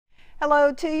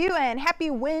Hello to you and happy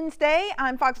Wednesday.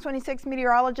 I'm Fox 26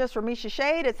 meteorologist Ramisha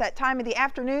Shade. It's that time of the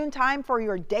afternoon, time for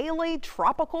your daily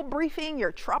tropical briefing,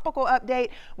 your tropical update.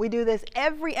 We do this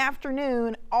every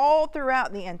afternoon all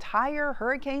throughout the entire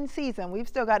hurricane season. We've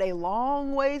still got a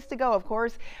long ways to go, of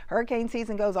course. Hurricane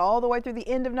season goes all the way through the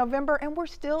end of November and we're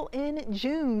still in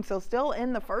June, so still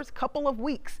in the first couple of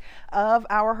weeks of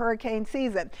our hurricane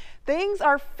season. Things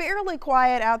are fairly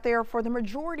quiet out there for the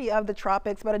majority of the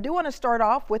tropics, but I do want to start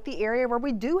off with the area where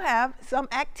we do have some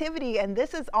activity, and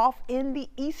this is off in the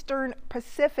eastern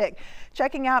Pacific.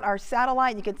 Checking out our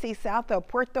satellite, you can see south of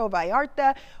Puerto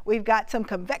Vallarta. We've got some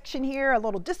convection here, a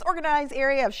little disorganized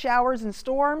area of showers and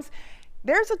storms.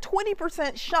 There's a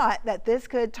 20% shot that this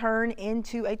could turn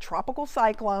into a tropical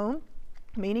cyclone,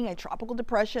 meaning a tropical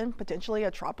depression, potentially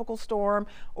a tropical storm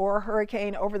or a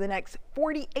hurricane over the next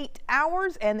 48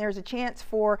 hours. And there's a chance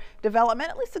for development,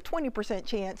 at least a 20%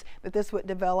 chance that this would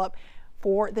develop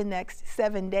for the next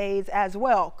 7 days as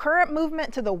well. Current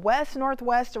movement to the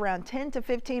west-northwest around 10 to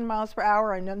 15 miles per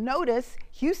hour. And you'll notice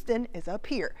Houston is up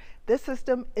here. This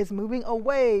system is moving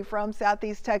away from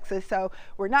southeast Texas, so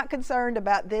we're not concerned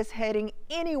about this heading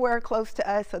anywhere close to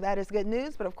us. So that is good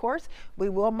news. But of course, we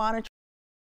will monitor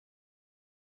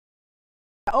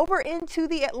over into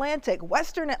the Atlantic,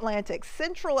 Western Atlantic,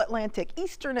 Central Atlantic,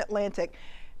 Eastern Atlantic.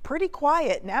 Pretty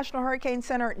quiet. National Hurricane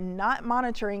Center not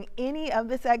monitoring any of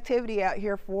this activity out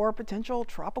here for potential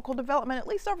tropical development, at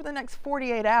least over the next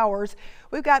 48 hours.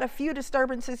 We've got a few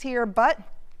disturbances here, but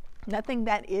nothing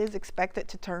that is expected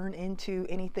to turn into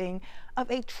anything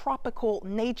of a tropical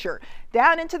nature.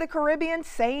 Down into the Caribbean,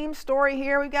 same story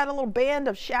here. We've got a little band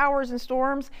of showers and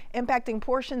storms impacting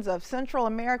portions of Central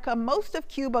America. Most of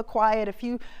Cuba quiet, a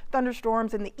few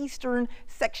thunderstorms in the eastern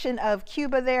section of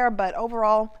Cuba there, but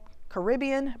overall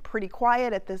Caribbean pretty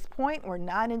quiet at this point. We're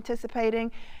not anticipating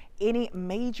any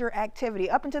major activity.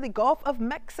 Up into the Gulf of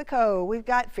Mexico, we've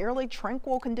got fairly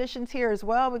tranquil conditions here as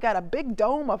well. We've got a big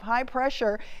dome of high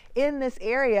pressure in this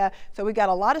area, so we've got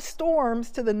a lot of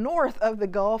storms to the north of the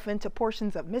Gulf into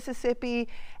portions of Mississippi,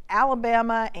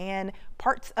 Alabama, and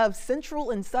parts of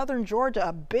central and southern Georgia.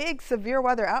 A big severe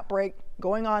weather outbreak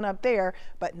going on up there,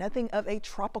 but nothing of a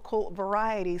tropical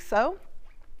variety. So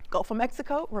Gulf of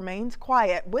Mexico remains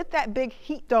quiet. With that big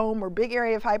heat dome or big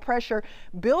area of high pressure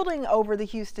building over the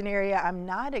Houston area, I'm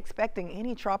not expecting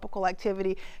any tropical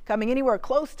activity coming anywhere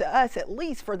close to us, at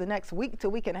least for the next week to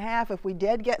week and a half. If we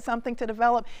did get something to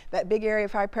develop, that big area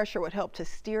of high pressure would help to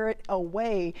steer it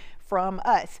away from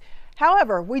us.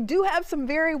 However, we do have some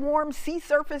very warm sea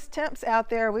surface temps out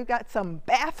there. We've got some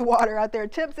bath water out there,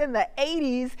 temps in the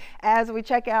 80s as we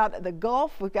check out the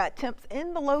Gulf. We've got temps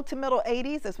in the low to middle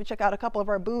 80s as we check out a couple of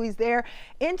our buoys there.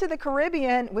 Into the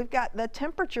Caribbean, we've got the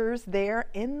temperatures there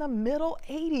in the middle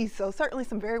 80s. So certainly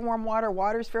some very warm water.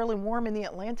 Water's fairly warm in the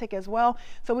Atlantic as well.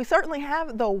 So we certainly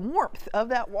have the warmth of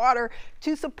that water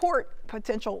to support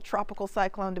potential tropical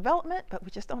cyclone development, but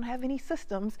we just don't have any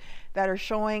systems that are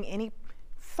showing any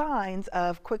signs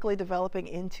of quickly developing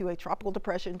into a tropical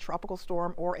depression, tropical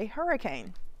storm, or a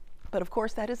hurricane. But of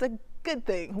course, that is a good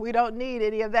thing. We don't need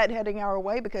any of that heading our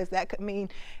way because that could mean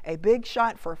a big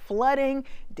shot for flooding,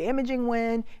 damaging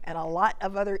wind, and a lot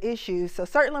of other issues. So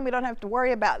certainly we don't have to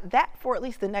worry about that for at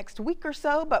least the next week or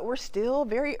so, but we're still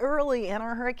very early in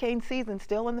our hurricane season,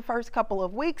 still in the first couple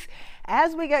of weeks.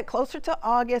 As we get closer to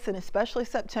August and especially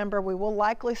September, we will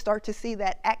likely start to see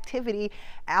that activity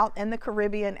out in the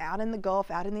Caribbean, out in the Gulf,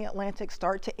 out in the Atlantic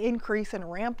start to increase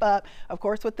and ramp up. Of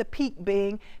course, with the peak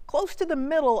being close to the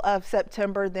middle of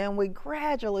September, then we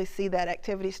gradually see that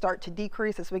activity start to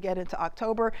decrease as we get into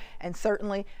October, and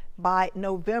certainly by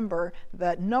November,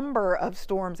 the number of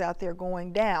storms out there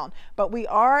going down. But we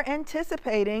are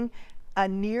anticipating a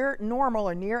near normal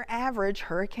or near average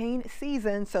hurricane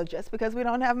season. So just because we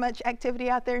don't have much activity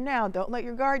out there now, don't let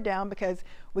your guard down, because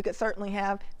we could certainly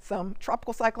have some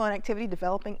tropical cyclone activity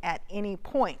developing at any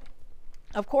point.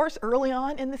 Of course, early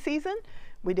on in the season,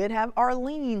 we did have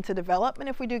Arlene to develop, and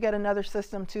if we do get another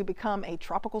system to become a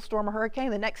tropical storm or hurricane,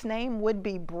 the next name would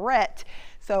be Brett.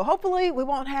 So hopefully we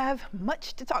won't have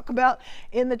much to talk about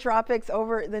in the tropics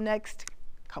over the next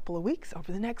couple of weeks,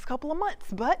 over the next couple of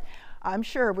months, but I'm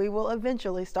sure we will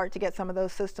eventually start to get some of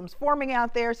those systems forming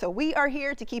out there. So we are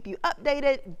here to keep you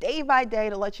updated day by day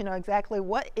to let you know exactly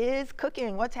what is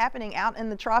cooking, what's happening out in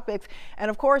the tropics.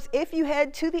 And of course, if you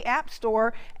head to the App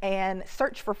Store and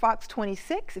search for Fox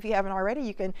 26, if you haven't already,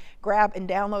 you can grab and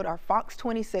download our Fox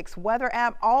 26 weather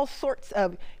app. All sorts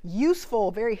of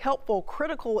useful, very helpful,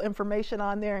 critical information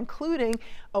on there, including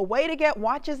a way to get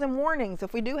watches and warnings.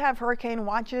 If we do have hurricane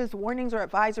watches, warnings, or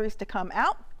advisories to come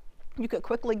out, You could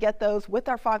quickly get those with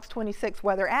our Fox 26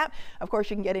 weather app. Of course,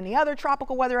 you can get any other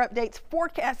tropical weather updates,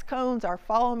 forecast cones, our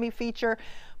Follow Me feature,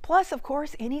 plus, of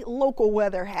course, any local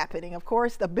weather happening. Of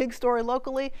course, the big story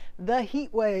locally, the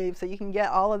heat wave. So you can get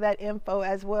all of that info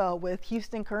as well, with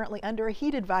Houston currently under a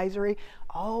heat advisory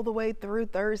all the way through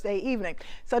Thursday evening.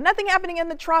 So nothing happening in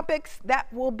the tropics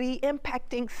that will be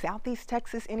impacting Southeast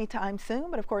Texas anytime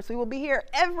soon. But of course, we will be here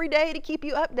every day to keep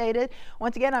you updated.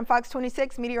 Once again, I'm Fox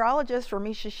 26 meteorologist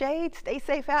Ramisha Shade. Stay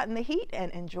safe out in the heat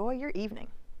and enjoy your evening.